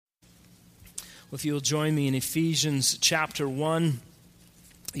If you'll join me in Ephesians chapter 1.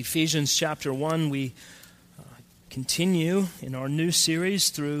 Ephesians chapter 1, we continue in our new series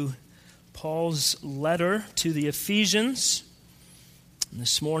through Paul's letter to the Ephesians. And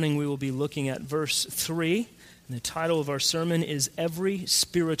this morning we will be looking at verse 3. And the title of our sermon is Every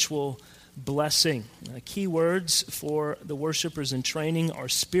Spiritual Blessing. Key words for the worshipers in training are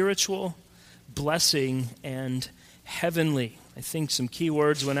spiritual, blessing, and heavenly. I think some key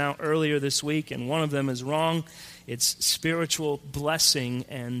words went out earlier this week, and one of them is wrong. It's spiritual, blessing,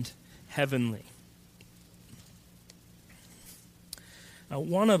 and heavenly.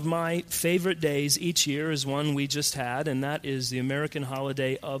 One of my favorite days each year is one we just had, and that is the American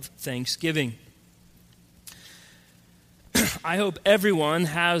holiday of Thanksgiving. I hope everyone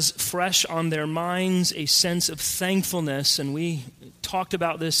has fresh on their minds a sense of thankfulness, and we talked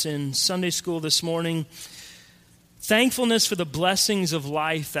about this in Sunday school this morning. Thankfulness for the blessings of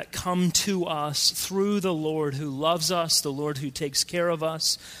life that come to us through the Lord who loves us, the Lord who takes care of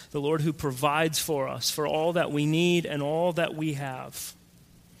us, the Lord who provides for us, for all that we need and all that we have.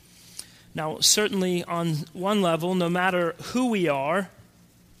 Now, certainly on one level, no matter who we are,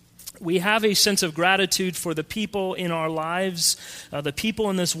 we have a sense of gratitude for the people in our lives, the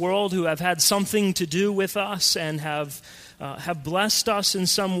people in this world who have had something to do with us and have blessed us in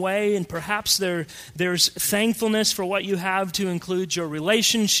some way, and perhaps there's thankfulness for what you have to include your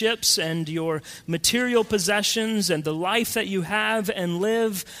relationships and your material possessions and the life that you have and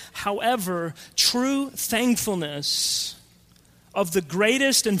live. However, true thankfulness of the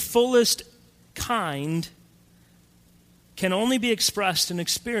greatest and fullest kind can only be expressed and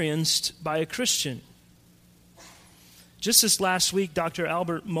experienced by a Christian. Just this last week, Dr.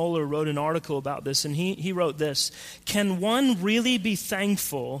 Albert Mohler wrote an article about this, and he wrote this: can one really be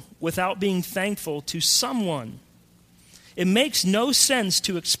thankful without being thankful to someone? It makes no sense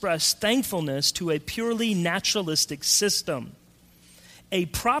to express thankfulness to a purely naturalistic system. A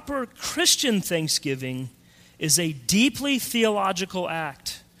proper Christian thanksgiving is a deeply theological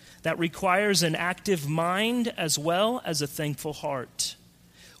act that requires an active mind as well as a thankful heart.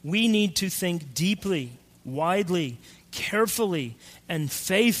 We need to think deeply, widely, carefully, and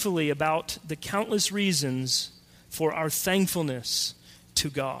faithfully about the countless reasons for our thankfulness to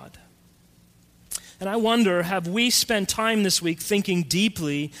God. And I wonder, have we spent time this week thinking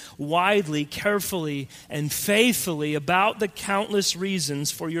deeply, widely, carefully, and faithfully about the countless reasons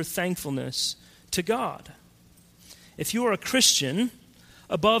for your thankfulness to God? If you are a Christian,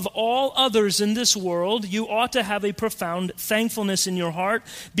 above all others in this world, you ought to have a profound thankfulness in your heart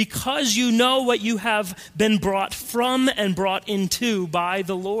because you know what you have been brought from and brought into by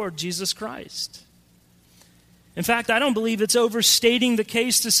the Lord Jesus Christ. In fact, I don't believe it's overstating the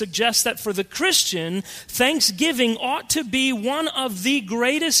case to suggest that for the Christian, thanksgiving ought to be one of the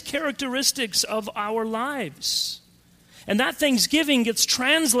greatest characteristics of our lives. And that thanksgiving gets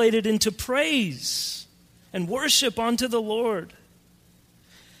translated into praise and worship unto the Lord.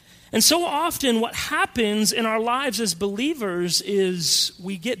 And so often what happens in our lives as believers is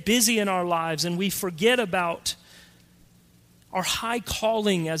we get busy in our lives and we forget about our high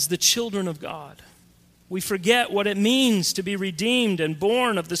calling as the children of God. We forget what it means to be redeemed and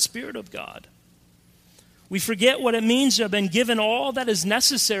born of the Spirit of God. We forget what it means to have been given all that is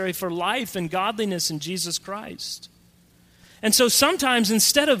necessary for life and godliness in Jesus Christ. And so sometimes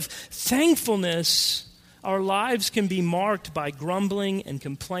instead of thankfulness, our lives can be marked by grumbling and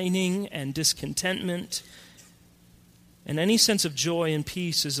complaining and discontentment, and any sense of joy and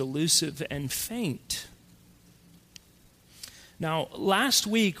peace is elusive and faint. Now, last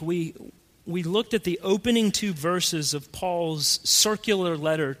week we looked at the opening two verses of Paul's circular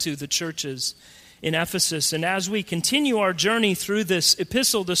letter to the churches in Ephesus, and as we continue our journey through this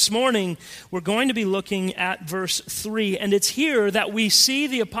epistle this morning, we're going to be looking at verse 3, and it's here that we see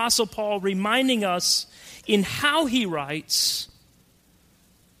the Apostle Paul reminding us in how he writes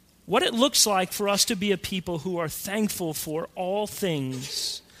what it looks like for us to be a people who are thankful for all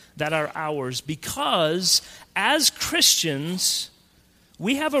things that are ours, because as Christians,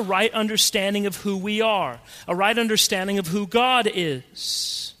 we have a right understanding of who we are, a right understanding of who God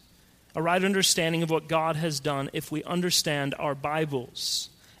is, a right understanding of what God has done if we understand our Bibles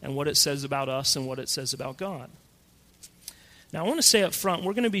and what it says about us and what it says about God. Now, I want to say up front,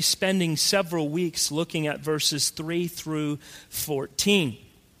 we're going to be spending several weeks looking at verses 3 through 14.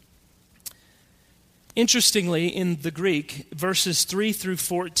 Interestingly, in the Greek, verses 3 through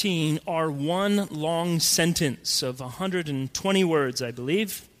 14 are one long sentence of 120 words, I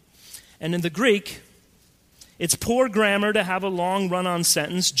believe. And in the Greek, it's poor grammar to have a long run-on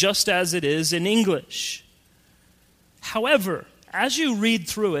sentence, just as it is in English. However, as you read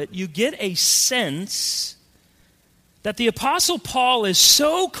through it, you get a sense that the Apostle Paul is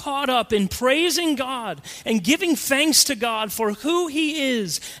so caught up in praising God and giving thanks to God for who he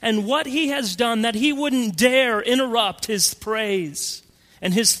is and what he has done that he wouldn't dare interrupt his praise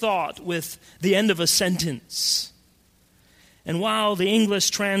and his thought with the end of a sentence. And while the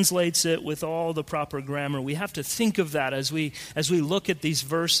English translates it with all the proper grammar, we have to think of that as we look at these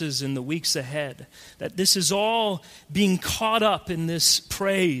verses in the weeks ahead, that this is all being caught up in this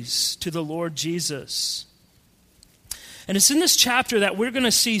praise to the Lord Jesus. And it's in this chapter that we're going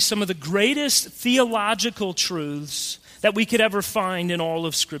to see some of the greatest theological truths that we could ever find in all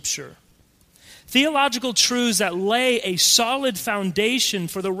of Scripture. Theological truths that lay a solid foundation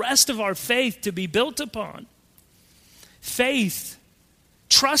for the rest of our faith to be built upon. Faith,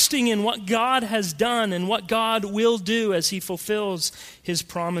 trusting in what God has done and what God will do as he fulfills his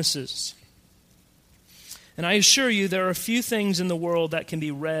promises. And I assure you, there are a few things in the world that can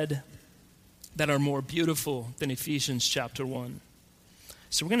be read that are more beautiful than Ephesians chapter 1.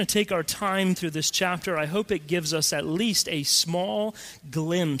 So we're going to take our time through this chapter. I hope it gives us at least a small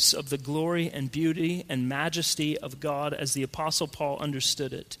glimpse of the glory and beauty and majesty of God as the Apostle Paul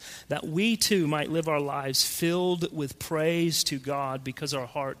understood it, that we too might live our lives filled with praise to God because our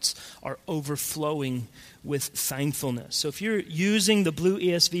hearts are overflowing with thankfulness. So if you're using the Blue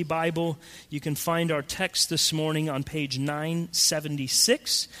ESV Bible, you can find our text this morning on page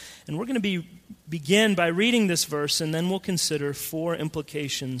 976, and we're going to begin by reading this verse, and then we'll consider 4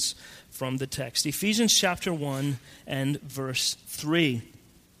 implications from the text. Ephesians chapter 1 and verse 3.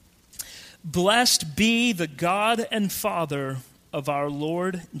 Blessed be the God and Father of our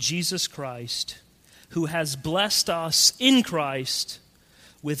Lord Jesus Christ, who has blessed us in Christ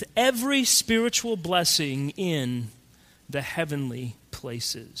with every spiritual blessing in the heavenly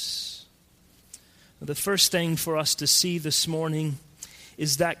places. The first thing for us to see this morning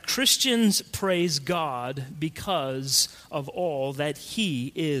is that Christians praise God because of all that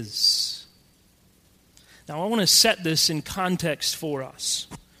he is. Now, I want to set this in context for us.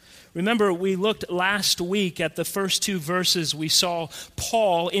 Remember, we looked last week at the first 2 verses. We saw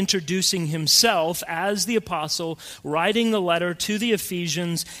Paul introducing himself as the apostle, writing the letter to the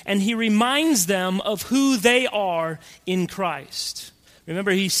Ephesians, and he reminds them of who they are in Christ.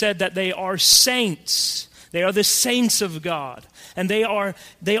 Remember, he said that they are saints. They are the saints of God, and they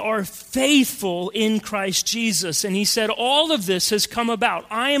are faithful in Christ Jesus. And he said, all of this has come about.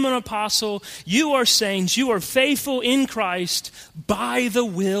 I am an apostle, you are saints, you are faithful in Christ by the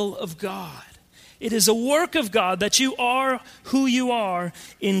will of God. It is a work of God that you are who you are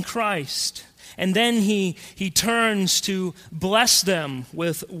in Christ. And then he turns to bless them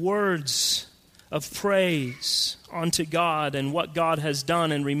with words of praise unto God and what God has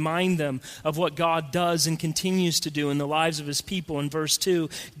done, and remind them of what God does and continues to do in the lives of his people. In verse 2,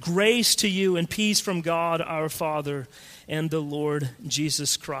 grace to you and peace from God our Father and the Lord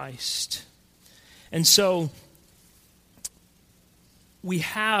Jesus Christ. And so we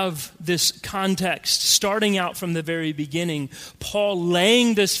have this context starting out from the very beginning, Paul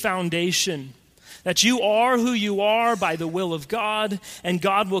laying this foundation that you are who you are by the will of God, and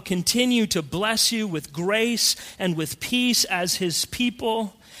God will continue to bless you with grace and with peace as his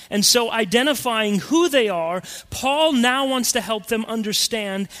people. And so, identifying who they are, Paul now wants to help them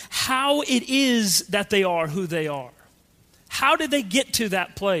understand how it is that they are who they are. How did they get to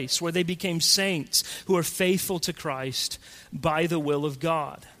that place where they became saints who are faithful to Christ by the will of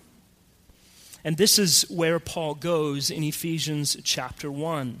God? And this is where Paul goes in Ephesians chapter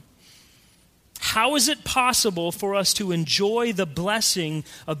 1. How is it possible for us to enjoy the blessing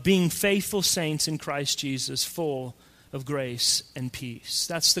of being faithful saints in Christ Jesus, full of grace and peace?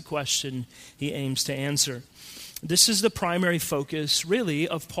 That's the question he aims to answer. This is the primary focus, really,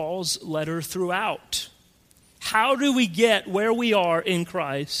 of Paul's letter throughout. How do we get where we are in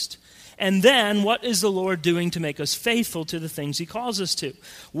Christ? And then, what is the Lord doing to make us faithful to the things he calls us to?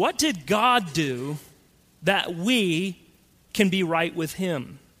 What did God do that we can be right with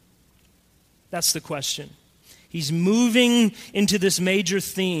him? That's the question. He's moving into this major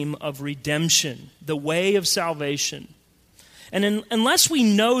theme of redemption, the way of salvation. And unless we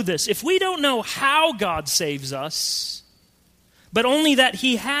know this, if we don't know how God saves us, but only that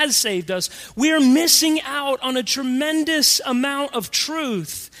he has saved us, we're missing out on a tremendous amount of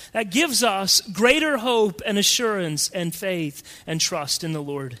truth that gives us greater hope and assurance and faith and trust in the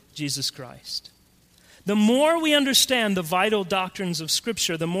Lord Jesus Christ. The more we understand the vital doctrines of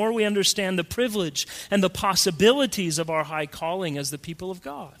Scripture, the more we understand the privilege and the possibilities of our high calling as the people of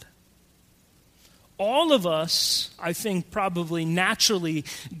God. All of us, I think, probably naturally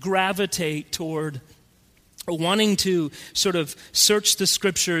gravitate toward wanting to sort of search the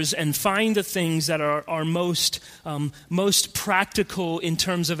scriptures and find the things that are most practical in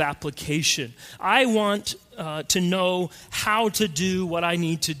terms of application. I want to know how to do what I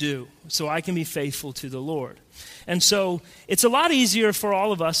need to do so I can be faithful to the Lord. And so it's a lot easier for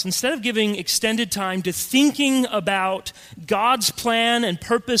all of us, instead of giving extended time to thinking about God's plan and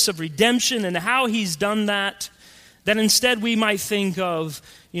purpose of redemption and how he's done that, that instead we might think of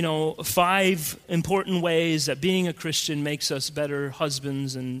 5 important ways that being a Christian makes us better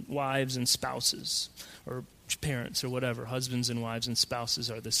husbands and wives and spouses, or parents or whatever. Husbands and wives and spouses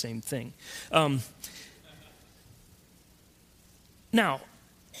are the same thing. Now,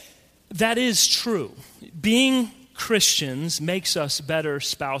 that is true. Being Christians makes us better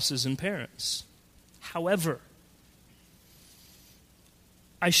spouses and parents. However,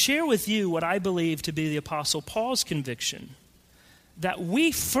 I share with you what I believe to be the Apostle Paul's conviction, that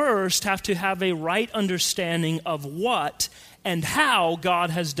we first have to have a right understanding of what and how God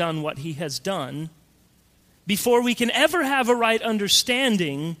has done what he has done before we can ever have a right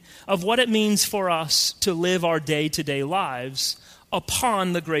understanding of what it means for us to live our day-to-day lives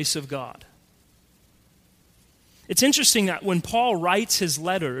upon the grace of God. It's interesting that when Paul writes his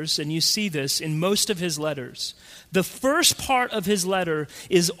letters, and you see this in most of his letters, the first part of his letter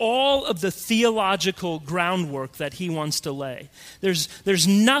is all of the theological groundwork that he wants to lay. There's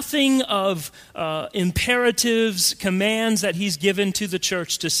nothing of imperatives, commands that he's given to the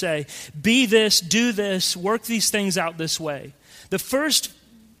church to say, be this, do this, work these things out this way. The first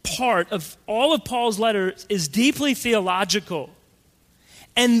part of all of Paul's letter is deeply theological.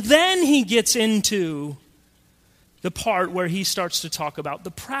 And then he gets into the part where he starts to talk about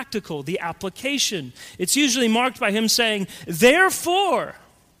the practical, the application. It's usually marked by him saying, therefore,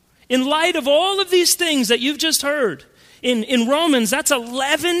 in light of all of these things that you've just heard, in Romans, that's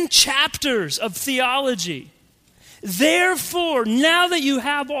 11 chapters of theology. Therefore, now that you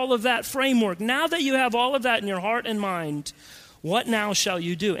have all of that framework, now that you have all of that in your heart and mind, what now shall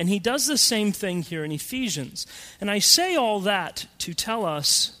you do? And he does the same thing here in Ephesians. And I say all that to tell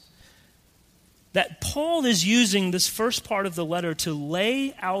us that Paul is using this first part of the letter to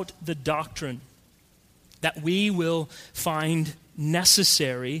lay out the doctrine that we will find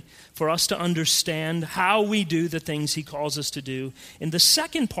necessary for us to understand how we do the things he calls us to do in the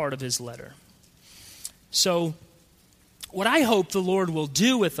second part of his letter. So, what I hope the Lord will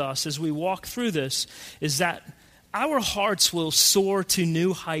do with us as we walk through this is that our hearts will soar to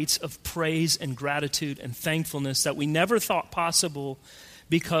new heights of praise and gratitude and thankfulness that we never thought possible,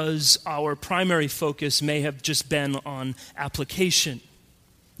 because our primary focus may have just been on application.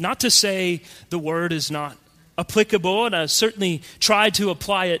 Not to say the word is not applicable, and I certainly tried to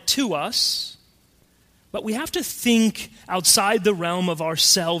apply it to us, but we have to think outside the realm of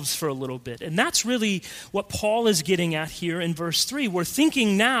ourselves for a little bit. And that's really what Paul is getting at here in verse 3. We're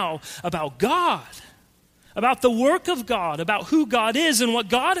thinking now about God, about the work of God, about who God is and what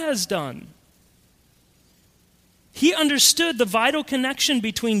God has done. He understood the vital connection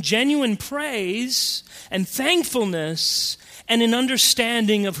between genuine praise and thankfulness and an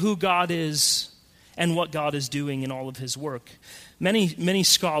understanding of who God is and what God is doing in all of his work. Many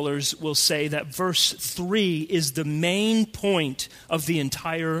scholars will say that verse 3 is the main point of the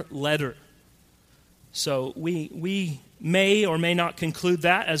entire letter. So we may or may not conclude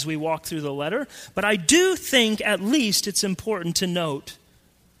that as we walk through the letter, but I do think at least it's important to note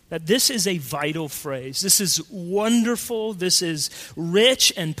that this is a vital phrase. This is wonderful, this is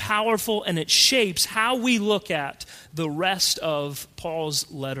rich and powerful, and it shapes how we look at the rest of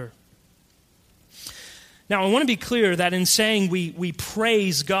Paul's letter. Now, I want to be clear that in saying we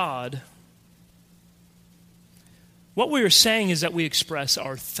praise God, what we are saying is that we express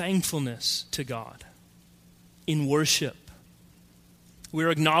our thankfulness to God in worship.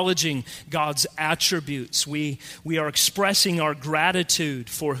 We're acknowledging God's attributes. We are expressing our gratitude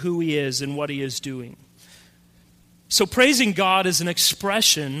for who he is and what he is doing. So praising God is an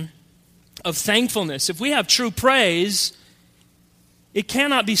expression of thankfulness. If we have true praise, it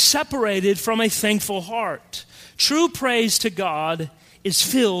cannot be separated from a thankful heart. True praise to God is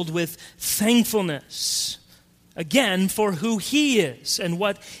filled with thankfulness, again, for who he is and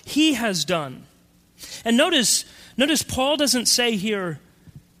what he has done. And notice Paul doesn't say here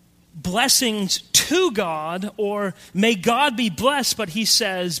blessings to God or may God be blessed, but he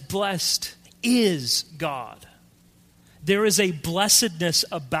says blessed is God. There is a blessedness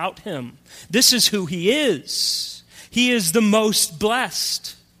about him. This is who he is. He is the most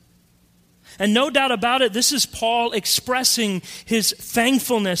blessed. And no doubt about it, this is Paul expressing his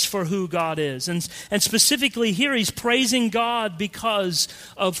thankfulness for who God is. And specifically here, he's praising God because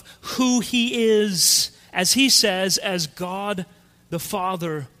of who he is as he says, as God the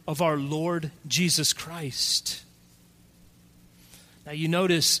Father of our Lord Jesus Christ. Now you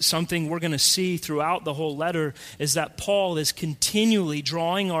notice something we're going to see throughout the whole letter is that Paul is continually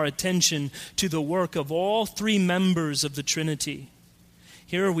drawing our attention to the work of all three members of the Trinity.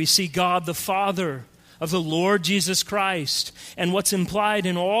 Here we see God the Father of the Lord Jesus Christ. And what's implied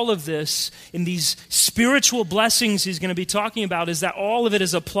in all of this, in these spiritual blessings he's going to be talking about, is that all of it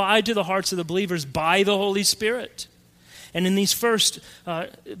is applied to the hearts of the believers by the Holy Spirit. And in these first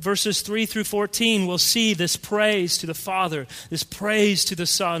verses 3 through 14, we'll see this praise to the Father, this praise to the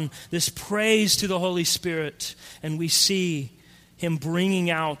Son, this praise to the Holy Spirit. And we see him bringing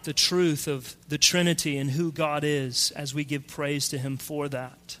out the truth of the Trinity and who God is as we give praise to him for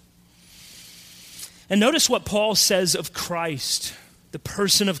that. And notice what Paul says of Christ, the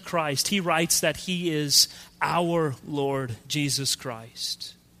person of Christ. He writes that he is our Lord Jesus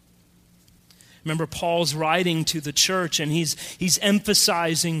Christ. Remember, Paul's writing to the church, and he's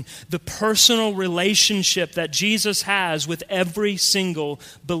emphasizing the personal relationship that Jesus has with every single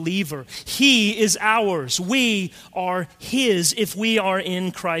believer. He is ours. We are his if we are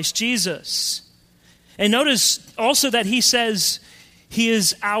in Christ Jesus. And notice also that he says he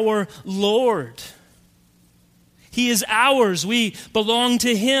is our Lord. He is ours. We belong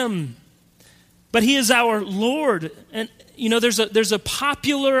to him. But he is our Lord. And you know, there's a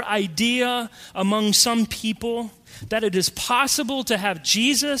popular idea among some people that it is possible to have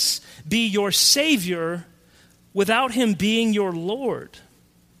Jesus be your Savior without him being your Lord.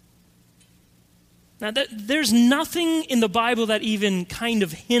 Now, there's nothing in the Bible that even kind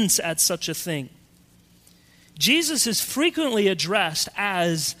of hints at such a thing. Jesus is frequently addressed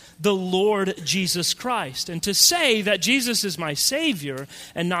as the Lord Jesus Christ. And to say that Jesus is my Savior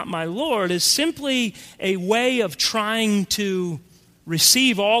and not my Lord is simply a way of trying to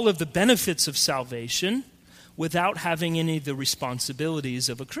receive all of the benefits of salvation without having any of the responsibilities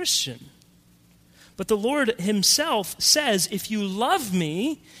of a Christian. But the Lord himself says, if you love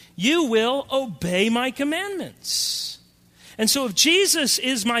me, you will obey my commandments. And so if Jesus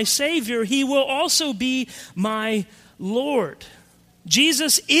is my Savior, he will also be my Lord.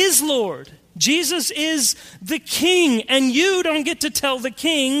 Jesus is Lord. Jesus is the King, and you don't get to tell the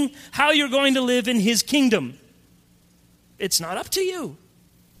King how you're going to live in his kingdom. It's not up to you.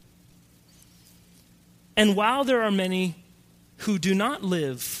 And while there are many who do not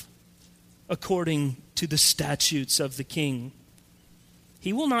live according to the statutes of the King,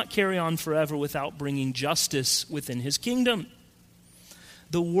 he will not carry on forever without bringing justice within his kingdom.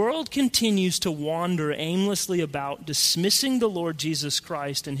 The world continues to wander aimlessly about, dismissing the Lord Jesus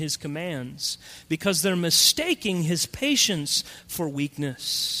Christ and his commands because they're mistaking his patience for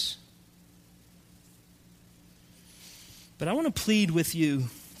weakness. But I want to plead with you,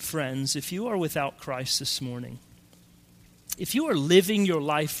 friends, if you are without Christ this morning, if you are living your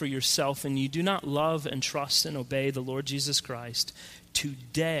life for yourself and you do not love and trust and obey the Lord Jesus Christ,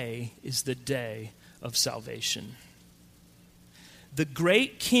 today is the day of salvation. The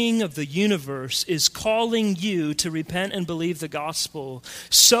great King of the universe is calling you to repent and believe the gospel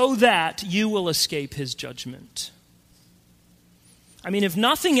so that you will escape his judgment. I mean, if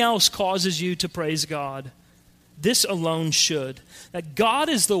nothing else causes you to praise God, this alone should. That God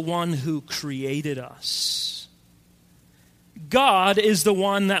is the one who created us. God is the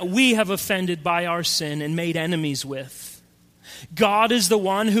one that we have offended by our sin and made enemies with. God is the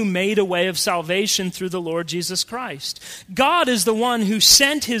one who made a way of salvation through the Lord Jesus Christ. God is the one who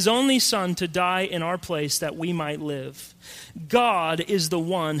sent his only Son to die in our place that we might live. God is the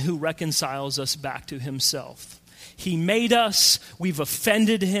one who reconciles us back to himself. He made us, we've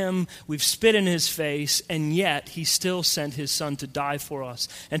offended him, we've spit in his face, and yet he still sent his Son to die for us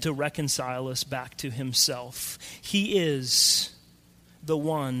and to reconcile us back to himself. He is the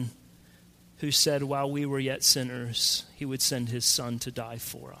one who said while we were yet sinners, he would send his Son to die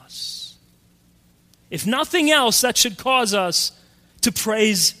for us. If nothing else, that should cause us to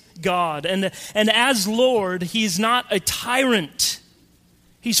praise God. And as Lord, he's not a tyrant.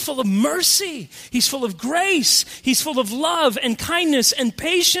 He's full of mercy. He's full of grace. He's full of love and kindness and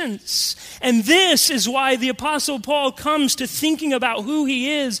patience. And this is why the Apostle Paul comes to thinking about who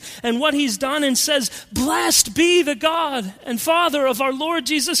he is and what he's done and says, blessed be the God and Father of our Lord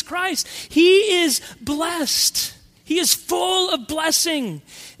Jesus Christ. He is blessed. He is full of blessing.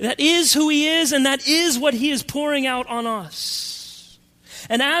 That is who he is, and that is what he is pouring out on us.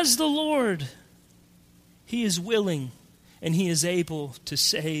 And as the Lord, he is willing and he is able to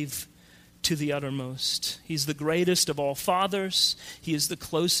save to the uttermost. He's the greatest of all fathers. He is the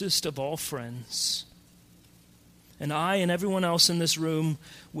closest of all friends. And I and everyone else in this room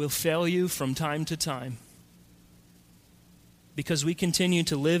will fail you from time to time, because we continue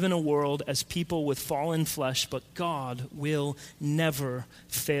to live in a world as people with fallen flesh, but God will never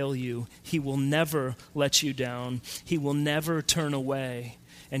fail you. He will never let you down. He will never turn away,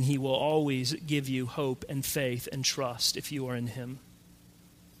 and He will always give you hope and faith and trust if you are in Him.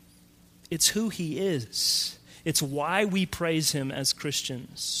 It's who He is. It's why we praise Him as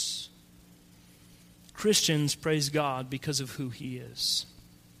Christians. Christians praise God because of who He is.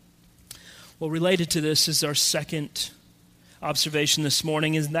 Well, related to this is our second observation this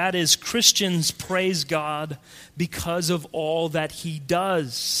morning, and that is Christians praise God because of all that He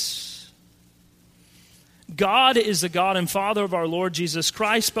does. God is the God and Father of our Lord Jesus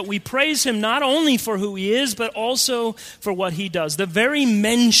Christ, but we praise Him not only for who He is, but also for what He does. The very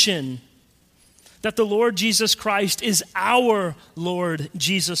mention that the Lord Jesus Christ is our Lord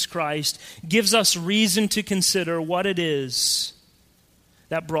Jesus Christ gives us reason to consider what it is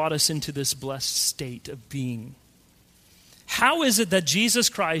that brought us into this blessed state of being. How is it that Jesus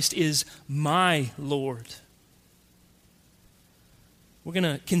Christ is my Lord? We're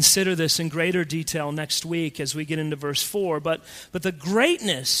going to consider this in greater detail next week as we get into verse 4. But the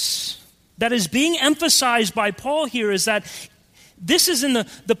greatness that is being emphasized by Paul here is that this is in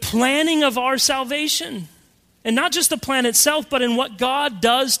the planning of our salvation. And not just the plan itself, but in what God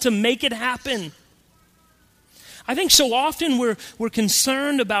does to make it happen. I think so often we're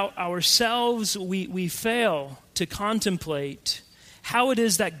concerned about ourselves. We fail to contemplate how it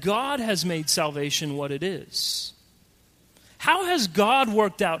is that God has made salvation what it is. How has God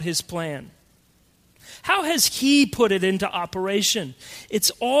worked out His plan? How has He put it into operation?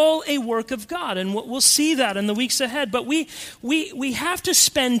 It's all a work of God, and we'll see that in the weeks ahead. But we have to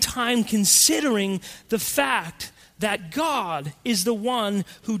spend time considering the fact that God is the one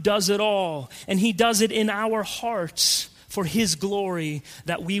who does it all, and He does it in our hearts for His glory,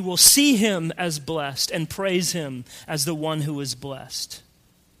 that we will see Him as blessed and praise Him as the one who is blessed.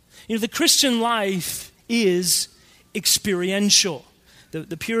 You know, the Christian life is experiential.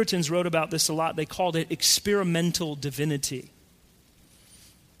 The Puritans wrote about this a lot. They called it experimental divinity.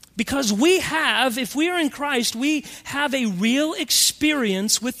 Because if we are in Christ, we have a real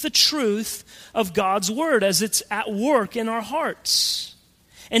experience with the truth of God's Word as it's at work in our hearts.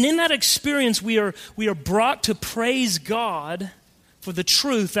 And in that experience, we are brought to praise God for the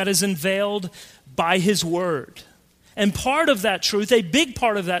truth that is unveiled by His Word. And part of that truth, a big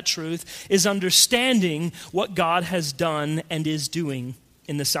part of that truth, is understanding what God has done and is doing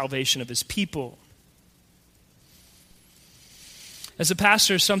in the salvation of His people. As a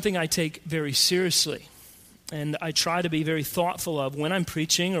pastor, something I take very seriously, and I try to be very thoughtful of when I'm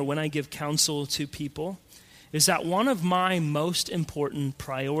preaching or when I give counsel to people, is that one of my most important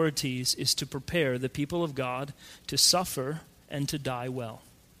priorities is to prepare the people of God to suffer and to die well.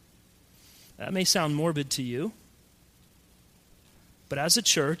 That may sound morbid to you, but as a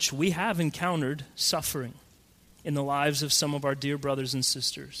church, we have encountered suffering in the lives of some of our dear brothers and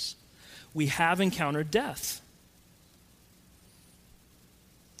sisters. We have encountered death.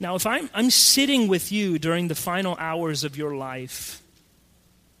 Now, if I'm sitting with you during the final hours of your life,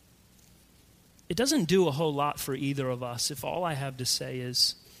 it doesn't do a whole lot for either of us if all I have to say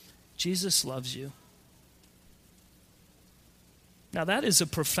is, Jesus loves you. Now, that is a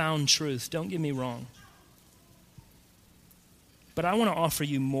profound truth. Don't get me wrong. But I want to offer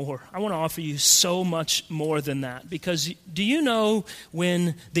you more. I want to offer you so much more than that. Because do you know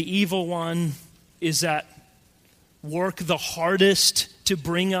when the evil one is at work the hardest to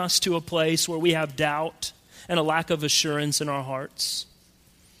bring us to a place where we have doubt and a lack of assurance in our hearts?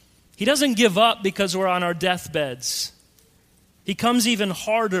 He doesn't give up because we're on our deathbeds. He comes even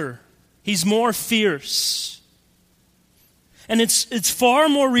harder. He's more fierce. And it's far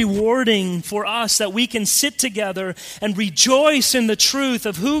more rewarding for us that we can sit together and rejoice in the truth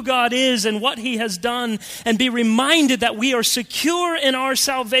of who God is and what He has done, and be reminded that we are secure in our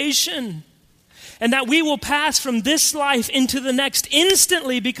salvation and that we will pass from this life into the next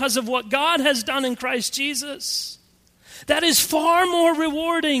instantly because of what God has done in Christ Jesus. That is far more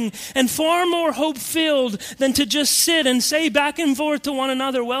rewarding and far more hope-filled than to just sit and say back and forth to one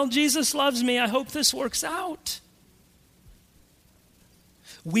another, well, Jesus loves me, I hope this works out.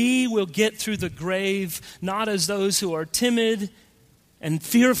 We will get through the grave not as those who are timid and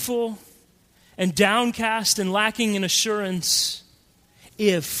fearful and downcast and lacking in assurance,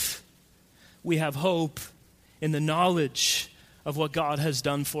 if we have hope in the knowledge of what God has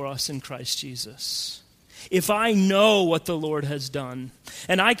done for us in Christ Jesus. if I know what the Lord has done,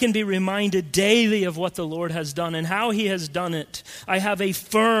 and I can be reminded daily of what the Lord has done and how he has done it, I have a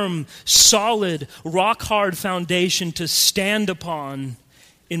firm, solid, rock-hard foundation to stand upon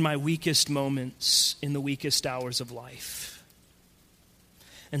in my weakest moments, in the weakest hours of life.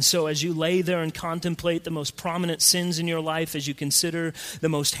 And so as you lay there and contemplate the most prominent sins in your life, as you consider the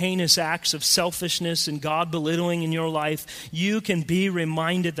most heinous acts of selfishness and God belittling in your life, you can be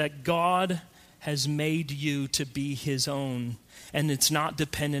reminded that God has made you to be his own, and it's not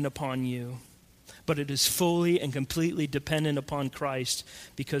dependent upon you, but it is fully and completely dependent upon Christ,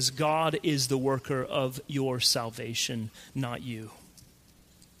 because God is the worker of your salvation, not you.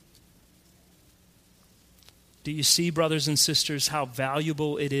 Do you see, brothers and sisters, how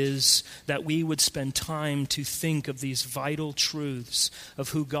valuable it is that we would spend time to think of these vital truths of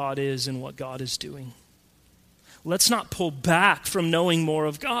who God is and what God is doing? Let's not pull back from knowing more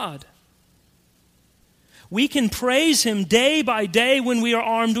of God. We can praise him day by day when we are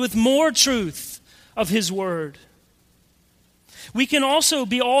armed with more truth of his word. We can also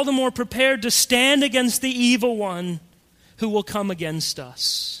be all the more prepared to stand against the evil one who will come against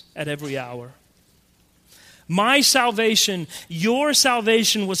us at every hour. My salvation, your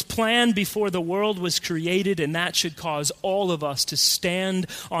salvation was planned before the world was created, and that should cause all of us to stand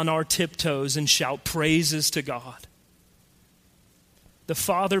on our tiptoes and shout praises to God. The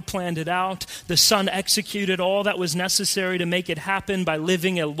Father planned it out. The Son executed all that was necessary to make it happen by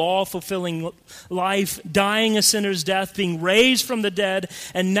living a law-fulfilling life, dying a sinner's death, being raised from the dead,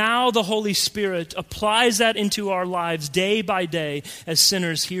 and now the Holy Spirit applies that into our lives day by day as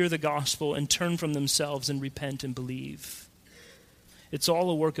sinners hear the gospel and turn from themselves and repent and believe. It's all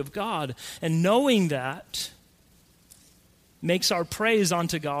a work of God, and knowing that makes our praise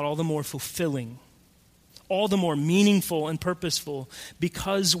unto God all the more fulfilling, all the more meaningful and purposeful,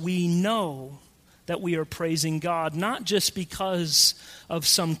 because we know that we are praising God, not just because of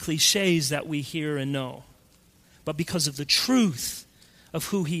some cliches that we hear and know, but because of the truth of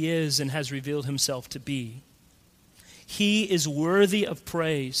who he is and has revealed himself to be. He is worthy of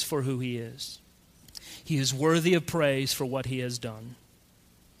praise for who he is. He is worthy of praise for what he has done.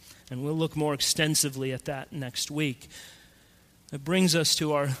 And we'll look more extensively at that next week. It brings us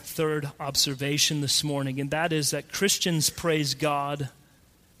to our third observation this morning, and that is that Christians praise God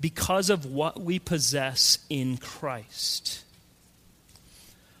because of what we possess in Christ.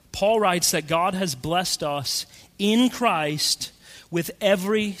 Paul writes that God has blessed us in Christ with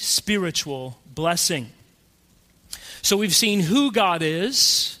every spiritual blessing. So we've seen who God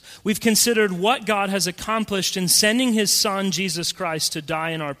is. We've considered what God has accomplished in sending his Son, Jesus Christ, to die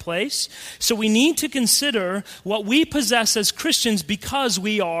in our place. So we need to consider what we possess as Christians because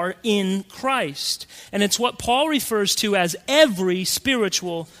we are in Christ. And it's what Paul refers to as every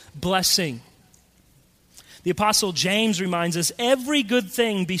spiritual blessing. The Apostle James reminds us, every good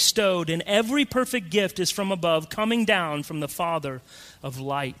thing bestowed and every perfect gift is from above, coming down from the Father of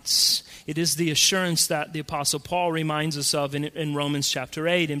lights. It is the assurance that the Apostle Paul reminds us of in Romans chapter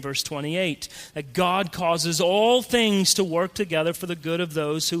 8, in verse 28, that God causes all things to work together for the good of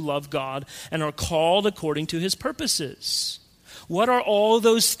those who love God and are called according to his purposes. What are all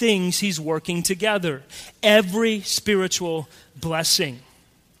those things he's working together? Every spiritual blessing.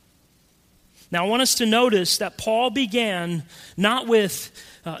 Now I want us to notice that Paul began not with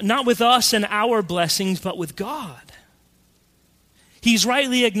us and our blessings, but with God. He's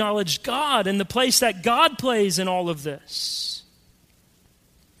rightly acknowledged God and the place that God plays in all of this.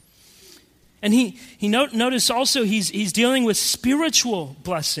 And notice also he's dealing with spiritual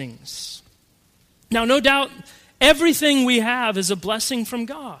blessings. Now, no doubt, everything we have is a blessing from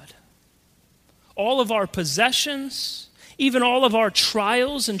God. All of our possessions, even all of our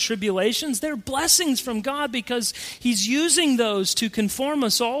trials and tribulations, they're blessings from God because he's using those to conform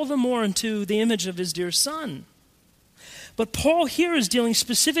us all the more into the image of his dear Son. But Paul here is dealing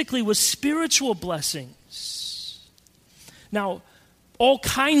specifically with spiritual blessings. Now, all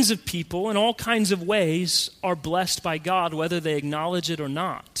kinds of people in all kinds of ways are blessed by God, whether they acknowledge it or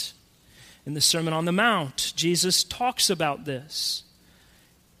not. In the Sermon on the Mount, Jesus talks about this,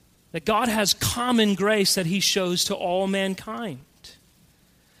 that God has common grace that he shows to all mankind.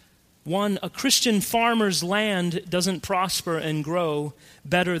 A Christian farmer's land doesn't prosper and grow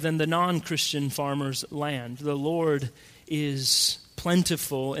better than the non-Christian farmer's land. The Lord is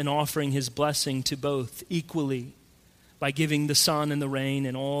plentiful in offering his blessing to both equally by giving the sun and the rain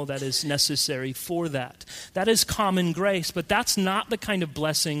and all that is necessary for that. That is common grace, but that's not the kind of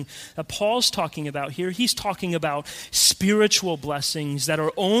blessing that Paul's talking about here. He's talking about spiritual blessings that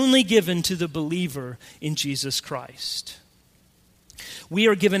are only given to the believer in Jesus Christ. We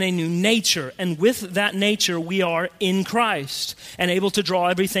are given a new nature, and with that nature we are in Christ and able to draw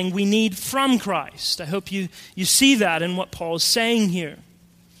everything we need from Christ. I hope you see that in what Paul is saying here.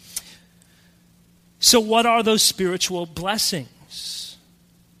 So what are those spiritual blessings?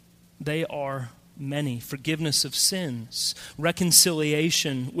 They are many. Forgiveness of sins,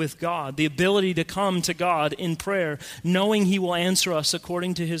 reconciliation with God, the ability to come to God in prayer, knowing He will answer us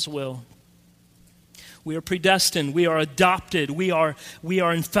according to His will. We are predestined. We are adopted. We are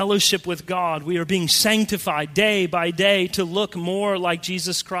in fellowship with God. We are being sanctified day by day to look more like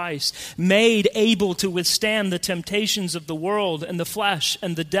Jesus Christ, made able to withstand the temptations of the world and the flesh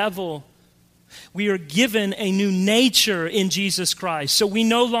and the devil. We are given a new nature in Jesus Christ, so we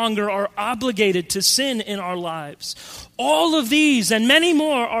no longer are obligated to sin in our lives. All of these and many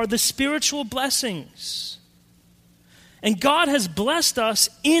more are the spiritual blessings. And God has blessed us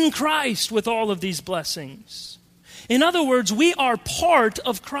in Christ with all of these blessings. In other words, we are part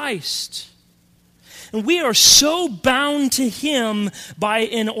of Christ. And we are so bound to Him by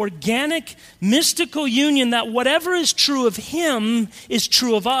an organic, mystical union that whatever is true of Him is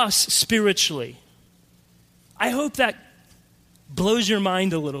true of us spiritually. I hope that blows your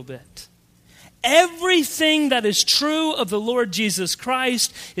mind a little bit. Everything that is true of the Lord Jesus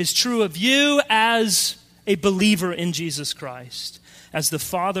Christ is true of you as a believer in Jesus Christ, as the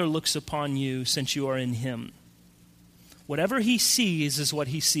Father looks upon you since you are in Him. Whatever He sees is what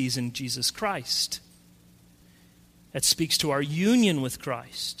He sees in Jesus Christ. That speaks to our union with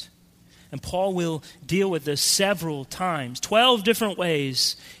Christ. And Paul will deal with this several times, 12 different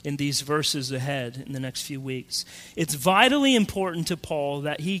ways in these verses ahead in the next few weeks. It's vitally important to Paul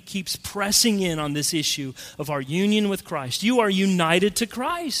that he keeps pressing in on this issue of our union with Christ. You are united to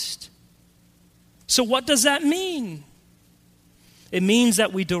Christ. So what does that mean? It means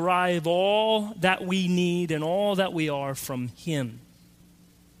that we derive all that we need and all that we are from Him.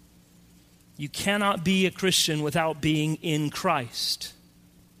 You cannot be a Christian without being in Christ.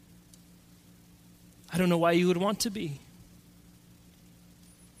 I don't know why you would want to be.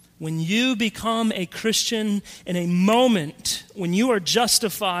 When you become a Christian in a moment, when you are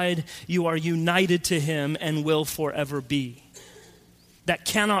justified, you are united to Him and will forever be. That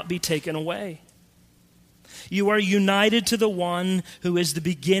cannot be taken away. You are united to the one who is the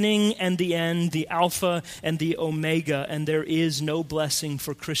beginning and the end, the Alpha and the Omega, and there is no blessing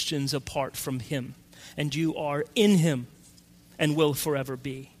for Christians apart from Him. And you are in Him and will forever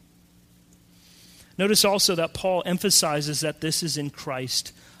be. Notice also that Paul emphasizes that this is in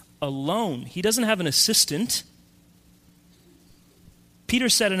Christ alone. He doesn't have an assistant. Peter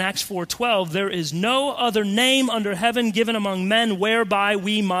said in Acts 4:12, there is no other name under heaven given among men whereby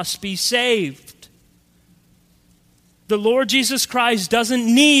we must be saved. The Lord Jesus Christ doesn't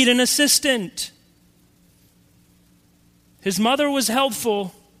need an assistant. His mother was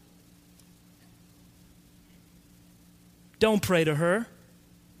helpful. Don't pray to her.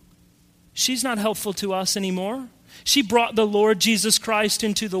 She's not helpful to us anymore. She brought the Lord Jesus Christ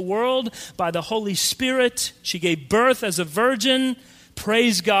into the world by the Holy Spirit. She gave birth as a virgin.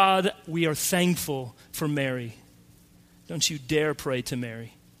 Praise God, we are thankful for Mary. Don't you dare pray to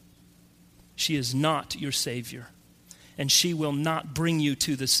Mary. She is not your Savior. And she will not bring you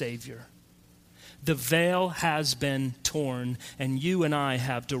to the Savior. The veil has been torn, and you and I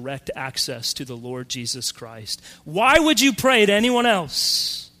have direct access to the Lord Jesus Christ. Why would you pray to anyone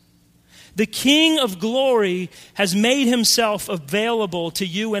else? The King of glory has made Himself available to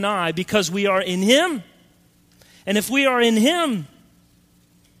you and I because we are in Him. And if we are in Him,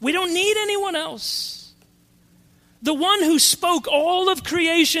 we don't need anyone else. The one who spoke all of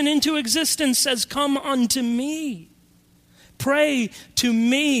creation into existence says, "Come unto me. Pray to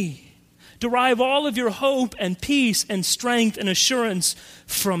me. Derive all of your hope and peace and strength and assurance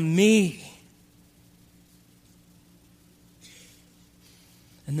from me."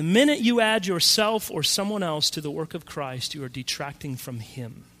 And the minute you add yourself or someone else to the work of Christ, you are detracting from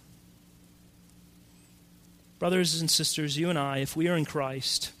Him. Brothers and sisters, you and I, if we are in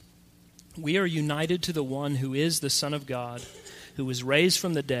Christ, we are united to the one who is the Son of God, who was raised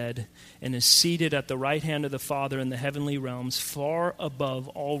from the dead and is seated at the right hand of the Father in the heavenly realms, far above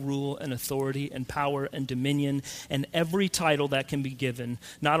all rule and authority and power and dominion and every title that can be given,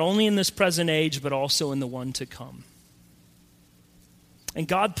 not only in this present age, but also in the one to come. And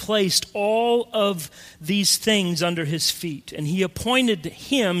God placed all of these things under His feet, and He appointed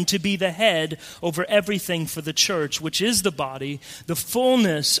Him to be the head over everything for the church, which is the body, the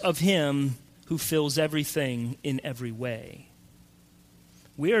fullness of Him who fills everything in every way.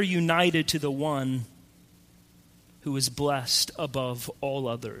 We are united to the one who is blessed above all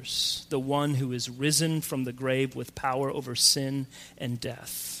others, the one who is risen from the grave with power over sin and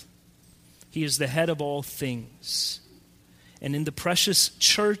death. He is the head of all things. And in the precious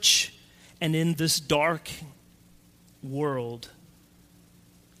church and in this dark world,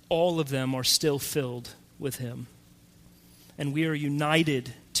 all of them are still filled with him. And we are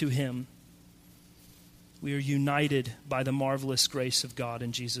united to him. We are united by the marvelous grace of God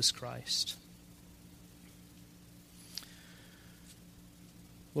in Jesus Christ.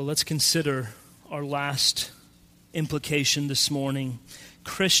 Well, let's consider our last implication this morning.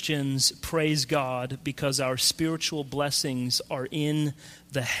 Christians praise God because our spiritual blessings are in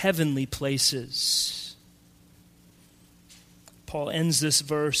the heavenly places. Paul ends this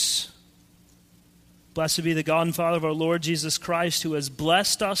verse. Blessed be the God and Father of our Lord Jesus Christ, who has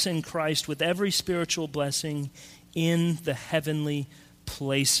blessed us in Christ with every spiritual blessing in the heavenly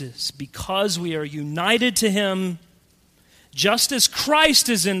places. Because we are united to him, just as Christ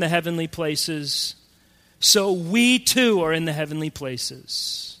is in the heavenly places, so we too are in the heavenly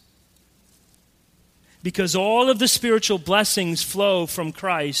places. Because all of the spiritual blessings flow from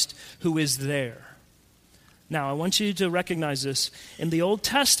Christ who is there. Now, I want you to recognize this. In the Old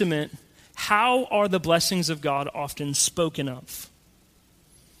Testament, how are the blessings of God often spoken of?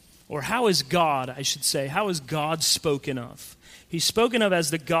 Or how is God, I should say, how is God spoken of? He's spoken of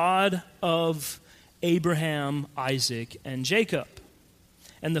as the God of Abraham, Isaac, and Jacob.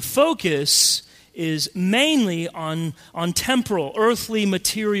 And the focus is mainly on temporal, earthly,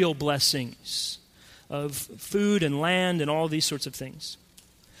 material blessings of food and land and all these sorts of things.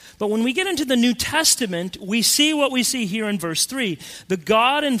 But when we get into the New Testament, we see what we see here in verse 3. The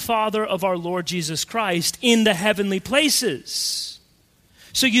God and Father of our Lord Jesus Christ in the heavenly places.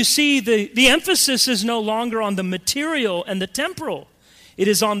 So you see, the emphasis is no longer on the material and the temporal. It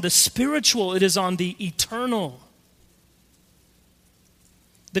is on the spiritual. It is on the eternal.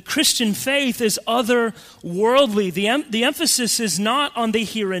 The Christian faith is otherworldly. The emphasis is not on the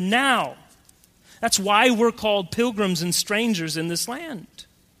here and now. That's why we're called pilgrims and strangers in this land.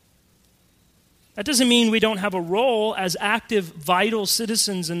 That doesn't mean we don't have a role as active, vital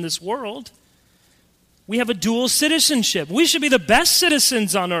citizens in this world. We have a dual citizenship. We should be the best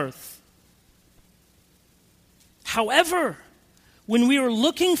citizens on earth. However, when we are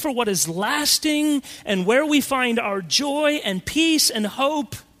looking for what is lasting and where we find our joy and peace and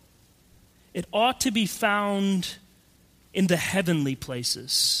hope, it ought to be found in the heavenly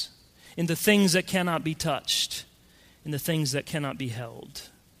places, in the things that cannot be touched, in the things that cannot be held.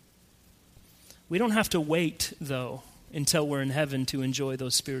 We don't have to wait, though, until we're in heaven to enjoy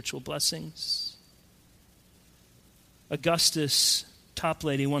those spiritual blessings. Augustus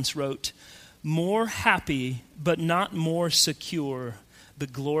Toplady once wrote, "More happy, but not more secure, the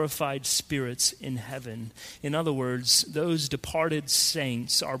glorified spirits in heaven." In other words, those departed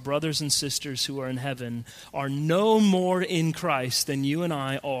saints, our brothers and sisters who are in heaven, are no more in Christ than you and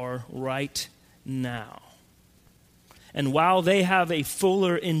I are right now. And while they have a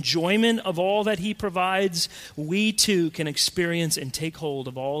fuller enjoyment of all that he provides, we too can experience and take hold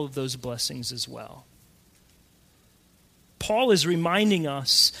of all of those blessings as well. Paul is reminding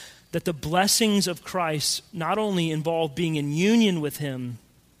us that the blessings of Christ not only involve being in union with him,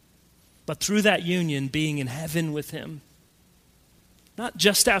 but through that union being in heaven with him. Not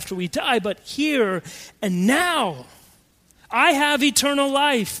just after we die, but here and now. I have eternal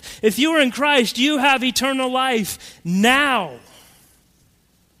life. If you are in Christ, you have eternal life now.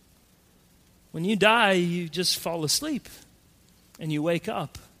 When you die, you just fall asleep and you wake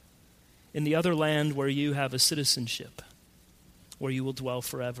up in the other land where you have a citizenship, where you will dwell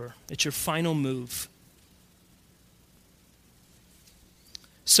forever. It's your final move.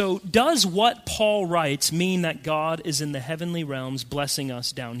 So does what Paul writes mean that God is in the heavenly realms blessing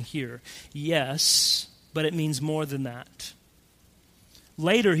us down here? Yes, but it means more than that.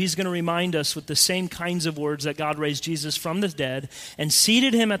 Later, he's going to remind us with the same kinds of words that God raised Jesus from the dead and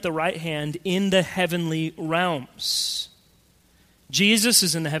seated him at the right hand in the heavenly realms. Jesus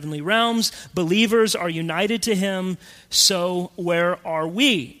is in the heavenly realms. Believers are united to him. So where are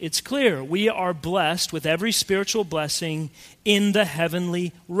we? It's clear. We are blessed with every spiritual blessing in the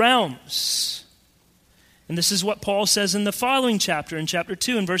heavenly realms. And this is what Paul says in the following chapter, in chapter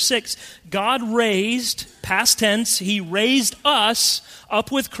 2, in verse 6. God raised, past tense, he raised us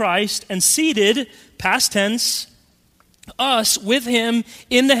up with Christ and seated, past tense, us with him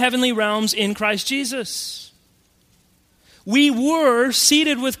in the heavenly realms in Christ Jesus. We were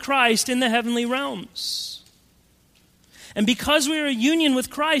seated with Christ in the heavenly realms. And because we are in union with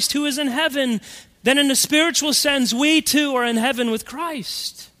Christ, who is in heaven, then in a spiritual sense, we too are in heaven with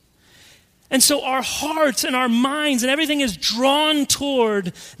Christ. And so our hearts and our minds and everything is drawn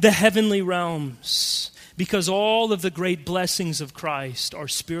toward the heavenly realms, because all of the great blessings of Christ are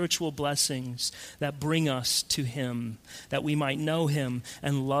spiritual blessings that bring us to Him, that we might know Him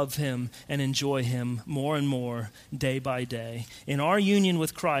and love Him and enjoy Him more and more day by day. In our union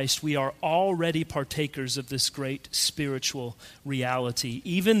with Christ, we are already partakers of this great spiritual reality,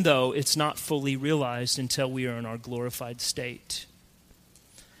 even though it's not fully realized until we are in our glorified state.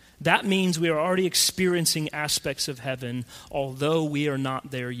 That means we are already experiencing aspects of heaven, although we are not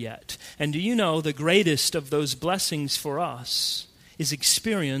there yet. And do you know the greatest of those blessings for us is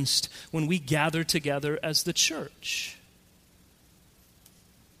experienced when we gather together as the church?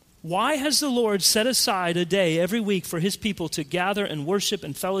 Why has the Lord set aside a day every week for His people to gather and worship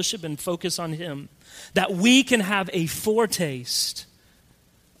and fellowship and focus on Him? That we can have a foretaste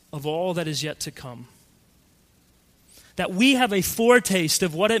of all that is yet to come. That we have a foretaste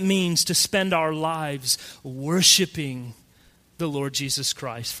of what it means to spend our lives worshiping the Lord Jesus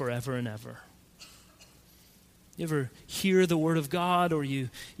Christ forever and ever. You ever hear the Word of God, or you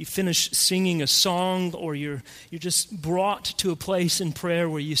finish singing a song, or you're just brought to a place in prayer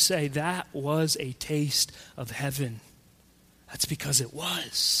where you say, that was a taste of heaven. That's because it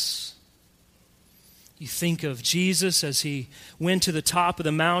was. You think of Jesus as He went to the top of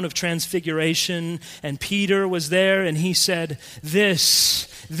the Mount of Transfiguration, and Peter was there, and he said, this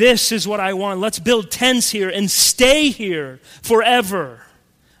is what I want. Let's build tents here and stay here forever.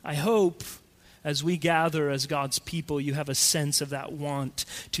 I hope as we gather as God's people, you have a sense of that want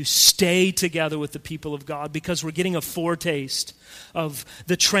to stay together with the people of God, because we're getting a foretaste of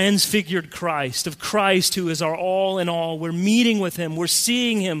the transfigured Christ, of Christ who is our all in all. We're meeting with Him, we're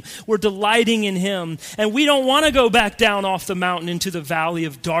seeing Him, we're delighting in Him, and we don't want to go back down off the mountain into the valley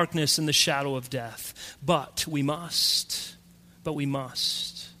of darkness and the shadow of death. But we must.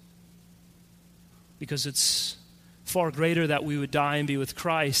 Because it's far greater that we would die and be with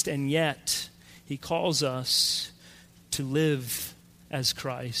Christ, and yet He calls us to live as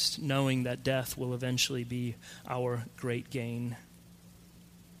Christ, knowing that death will eventually be our great gain.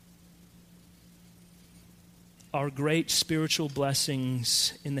 Our great spiritual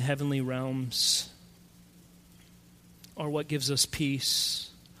blessings in the heavenly realms are what gives us peace,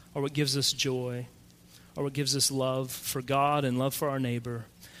 are what gives us joy, are what gives us love for God and love for our neighbor,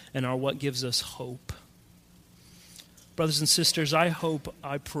 and are what gives us hope. Brothers and sisters, I hope,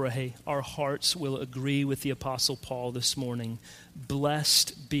 I pray, our hearts will agree with the Apostle Paul this morning.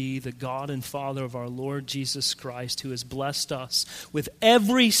 Blessed be the God and Father of our Lord Jesus Christ, who has blessed us with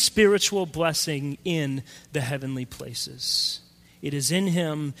every spiritual blessing in the heavenly places. It is in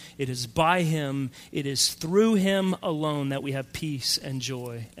Him, it is by Him, it is through Him alone that we have peace and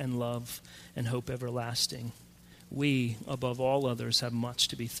joy and love and hope everlasting. We, above all others, have much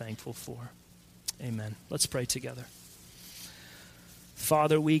to be thankful for. Amen. Let's pray together.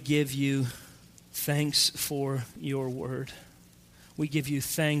 Father, we give You thanks for Your word. We give You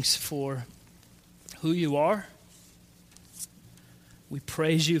thanks for who You are. We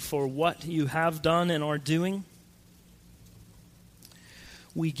praise You for what You have done and are doing.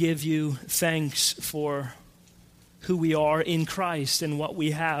 We give You thanks for who we are in Christ and what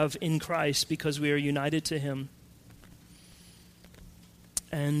we have in Christ because we are united to Him.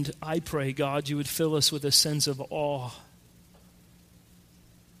 And I pray, God, You would fill us with a sense of awe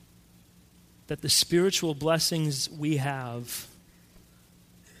that the spiritual blessings we have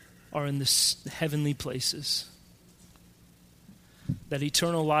are in the heavenly places. That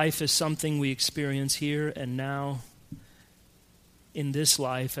eternal life is something we experience here and now in this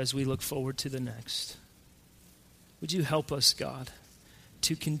life as we look forward to the next. Would You help us, God,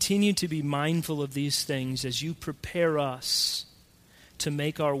 to continue to be mindful of these things as You prepare us to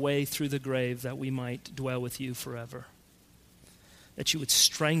make our way through the grave that we might dwell with You forever. That You would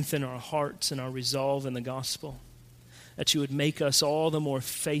strengthen our hearts and our resolve in the gospel. That You would make us all the more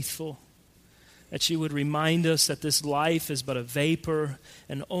faithful. That You would remind us that this life is but a vapor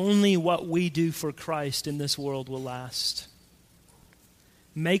and only what we do for Christ in this world will last.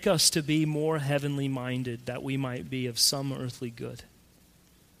 Make us to be more heavenly minded that we might be of some earthly good.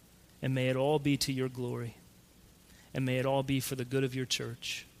 And may it all be to Your glory. And may it all be for the good of Your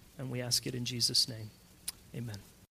church. And we ask it in Jesus' name. Amen.